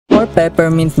For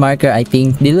peppermint marker, I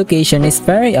think the location is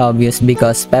very obvious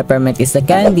because peppermint is a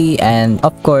candy, and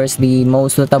of course the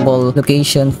most suitable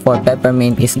location for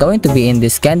peppermint is going to be in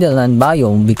this Candyland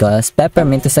biome because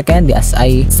peppermint is a candy, as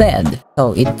I said.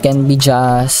 So it can be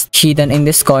just hidden in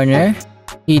this corner,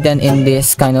 hidden in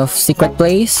this kind of secret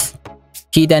place,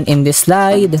 hidden in this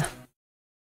slide,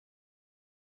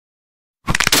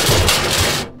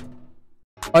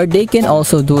 or they can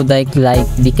also do like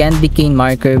the candy cane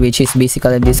marker, which is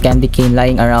basically this candy cane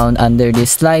lying around under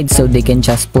this slide, so they can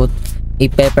just put a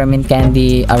peppermint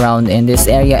candy around in this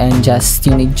area and just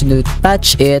you need to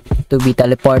touch it to be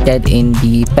teleported in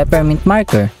the peppermint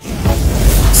marker.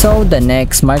 So the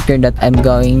next marker that I'm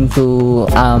going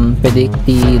to predict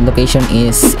the location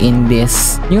is in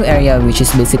this new area, which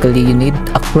is basically you need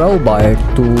a crowbar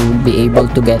to be able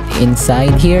to get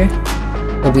inside here.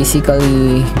 So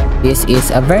basically, this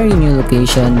is a very new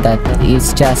location that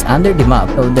is just under the map.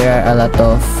 So there are a lot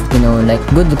of, like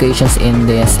good locations in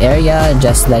this area,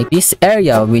 just like this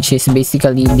area, which is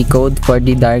basically the code for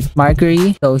the dark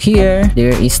markery. So here,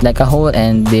 there is like a hole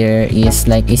and there is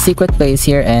like a secret place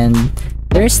here, and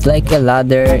there's like a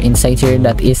ladder inside here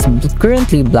that is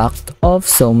currently blocked off.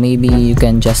 So maybe you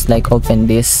can just like open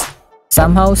this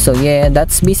somehow. So yeah,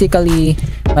 that's basically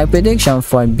my prediction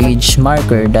for beach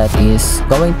marker that is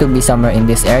going to be somewhere in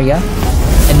this area.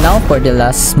 And now for the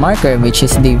last marker, which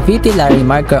is the vitillary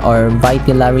marker or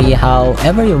vitillary,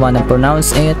 however you want to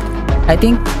pronounce it. I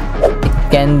think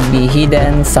it can be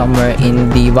hidden somewhere in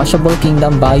the washable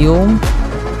kingdom biome,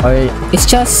 or it's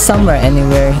just somewhere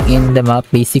anywhere in the map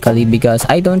basically, because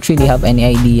I don't really have any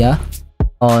idea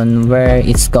on where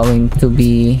it's going to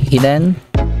be hidden.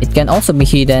 It can also be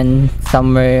hidden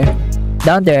somewhere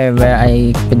down there where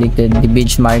I predicted the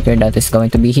beach marker that is going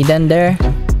to be hidden there.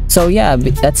 So yeah,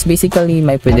 that's basically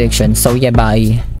my prediction. So yeah, bye.